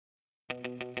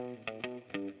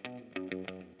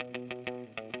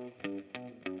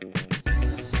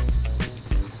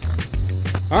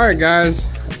Alright guys,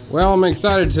 well I'm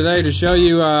excited today to show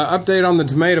you an update on the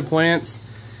tomato plants.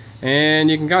 And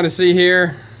you can kind of see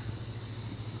here,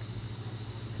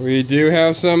 we do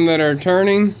have some that are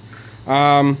turning.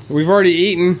 We've already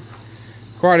eaten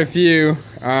quite a few.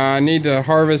 I need to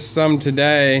harvest some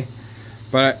today,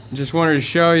 but just wanted to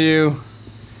show you,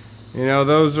 you know,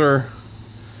 those are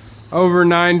over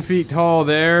 9 feet tall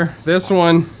there. This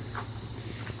one,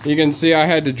 you can see I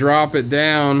had to drop it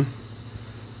down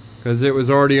because it was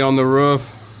already on the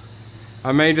roof.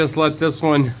 I may just let this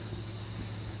one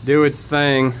do its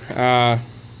thing. You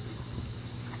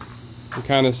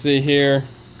kind of see here,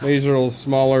 these are a little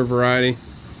smaller variety.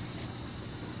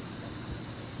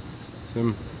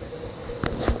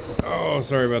 Oh,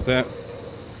 sorry about that.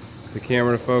 The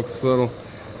camera to focus a little.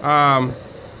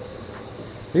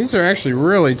 These are actually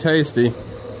really tasty.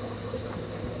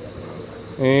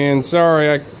 And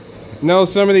sorry, I know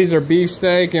some of these are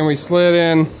beefsteak, and we slid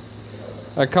in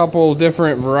a couple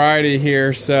different variety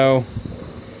here, so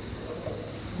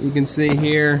you can see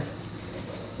here.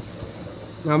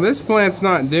 Now this plant's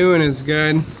not doing as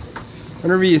good.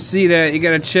 Whenever you see that, you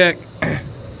gotta check,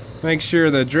 make sure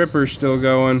the dripper's still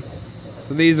going.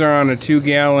 So these are on a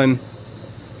 2-gallon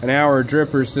an hour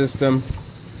dripper system.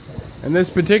 And this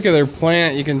particular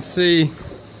plant, you can see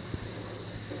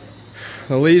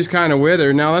the leaves kind of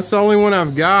withered. Now that's the only one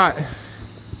I've got.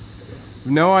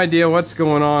 No idea what's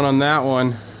going on that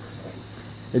one.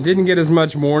 It didn't get as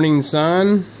much morning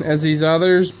sun as these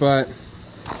others, but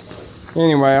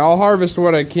anyway, I'll harvest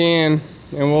what I can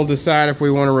and we'll decide if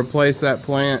we want to replace that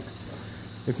plant.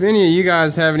 If any of you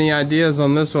guys have any ideas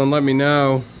on this one, let me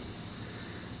know.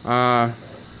 You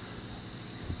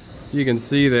can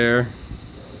see there.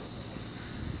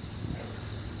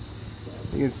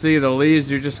 You can see the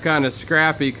leaves are just kind of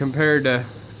scrappy compared to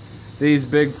these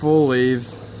big full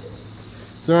leaves.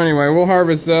 So anyway, we'll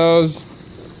harvest those,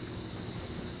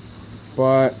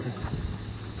 but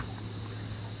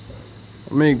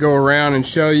let me go around and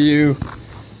show you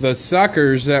the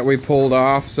suckers that we pulled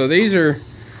off. So these are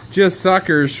just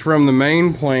suckers from the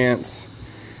main plants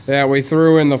that we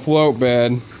threw in the float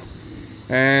bed.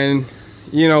 And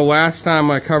you know, last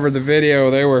time I covered the video,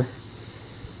 they were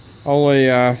only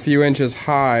a few inches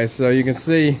high. So you can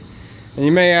see, and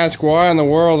you may ask why in the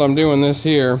world I'm doing this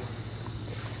here.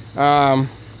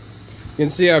 You can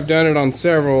see I've done it on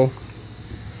several.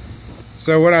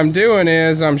 So what I'm doing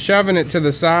is I'm shoving it to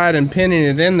the side and pinning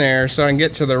it in there so I can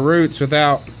get to the roots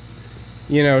without,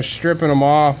 you know, stripping them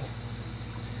off.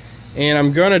 And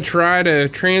I'm gonna try to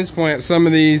transplant some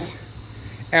of these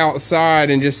outside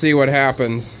and just see what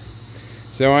happens.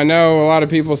 So I know a lot of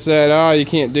people said, oh, you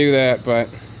can't do that, but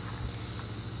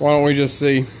why don't we just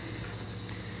see?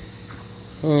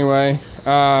 Anyway,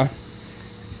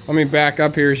 let me back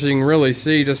up here so you can really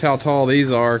see just how tall these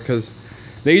are, because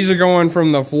these are going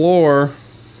from the floor,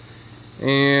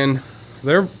 and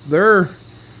they're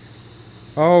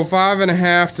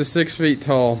 5.5 to 6 feet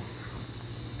tall.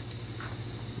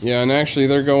 Yeah, and actually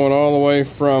they're going all the way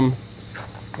from,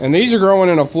 and these are growing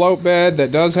in a float bed that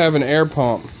does have an air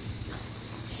pump.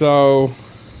 So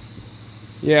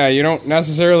yeah, you don't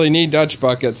necessarily need Dutch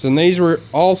buckets. And these were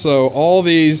also, all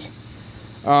these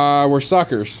were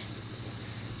suckers.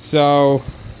 So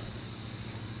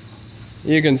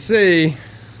you can see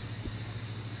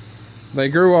they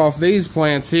grew off these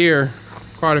plants here,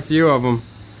 quite a few of them.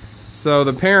 So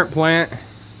the parent plant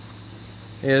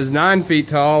is 9 feet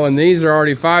tall, and these are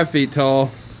already 5 feet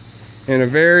tall in a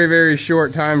very, very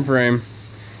short time frame.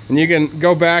 And you can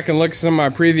go back and look at some of my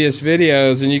previous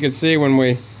videos, and you can see when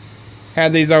we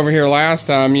had these over here last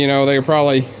time, you know, they were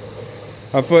probably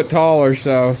a foot tall or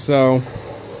so. So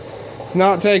it's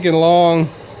not taking long,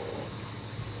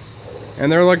 and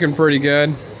they're looking pretty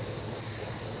good.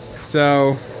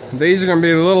 So these are going to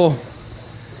be a little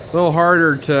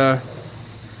harder to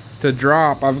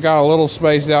drop. I've got a little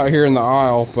space out here in the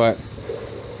aisle, but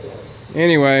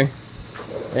anyway.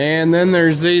 And then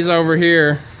there's these over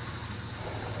here.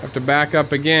 I have to back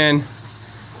up again.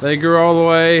 They grew all the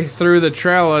way through the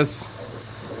trellis,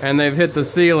 and they've hit the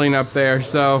ceiling up there.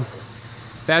 So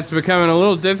that's becoming a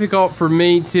little difficult for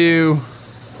me to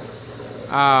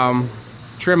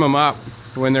trim them up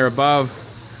when they're above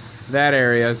that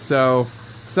area. So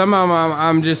some of them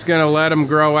I'm just gonna let them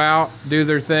grow out, do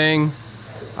their thing.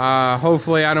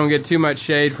 Hopefully I don't get too much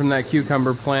shade from that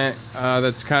cucumber plant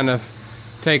that's kind of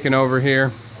taken over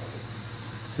here.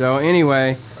 So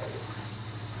anyway,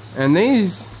 and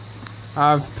these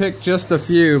I've picked just a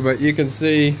few, but you can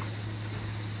see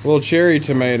little cherry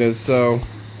tomatoes. So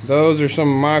those are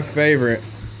some of my favorite.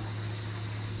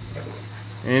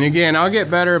 And again, I'll get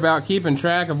better about keeping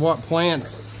track of what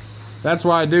plants That's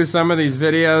why I do some of these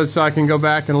videos, so I can go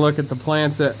back and look at the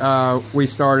plants that we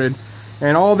started.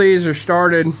 And all these are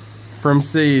started from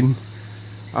seed.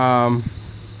 You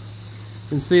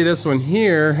can see this one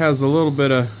here has a little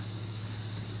bit of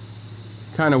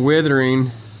kind of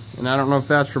withering, and I don't know if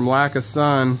that's from lack of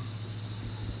sun.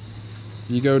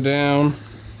 You go down.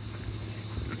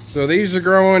 So these are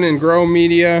growing in grow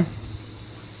media,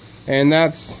 and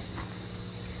that's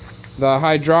the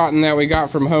hydroton that we got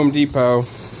from Home Depot.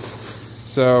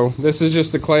 So this is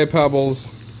just the clay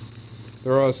pebbles.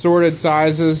 They're assorted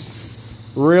sizes.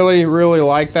 Really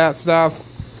like that stuff.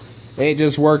 It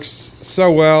just works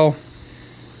so well.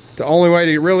 The only way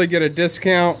to really get a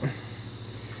discount.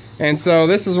 And so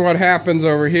this is what happens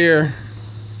over here.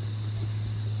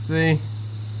 See?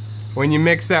 When you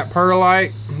mix that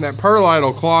perlite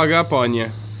will clog up on you.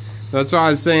 That's why I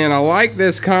was saying I like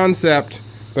this concept,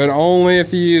 but only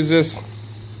if you use this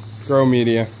grow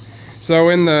media. So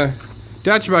in the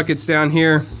Dutch buckets down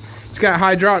here, it's got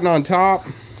hydroton on top,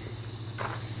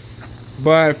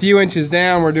 but a few inches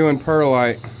down we're doing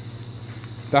perlite.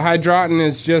 The hydroton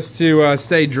is just to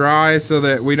stay dry so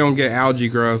that we don't get algae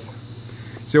growth.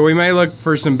 So we may look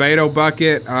for some Beto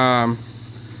bucket.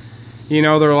 You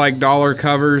know, they're like dollar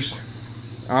covers.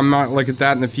 I might look at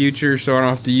that in the future so I don't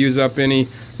have to use up any.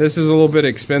 This is a little bit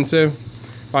expensive.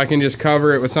 If I can just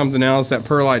cover it with something else, that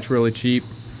perlite's really cheap.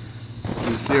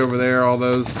 You see over there all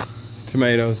those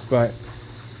tomatoes. But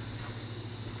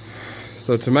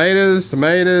so tomatoes,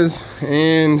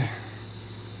 and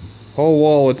whole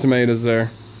wall of tomatoes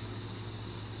there.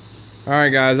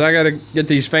 Alright guys, I gotta get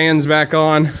these fans back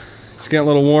on. It's getting a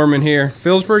little warm in here.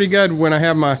 Feels pretty good when I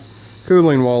have my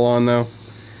cooling wall on though.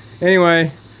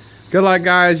 Anyway, good luck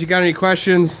guys. You got any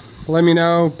questions, let me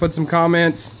know. Put some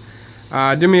comments.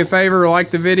 Do me a favor,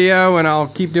 like the video, and I'll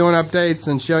keep doing updates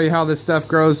and show you how this stuff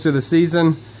grows through the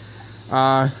season.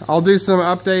 I'll do some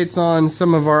updates on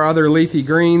some of our other leafy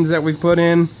greens that we've put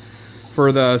in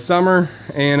for the summer,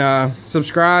 and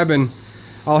subscribe, and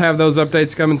I'll have those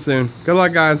updates coming soon. Good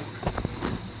luck guys.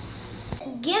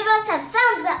 Give us a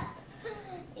thumbs up.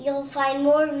 You'll find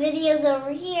more videos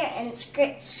over here, and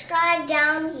subscribe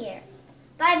down here.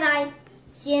 Bye bye.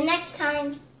 See you next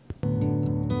time.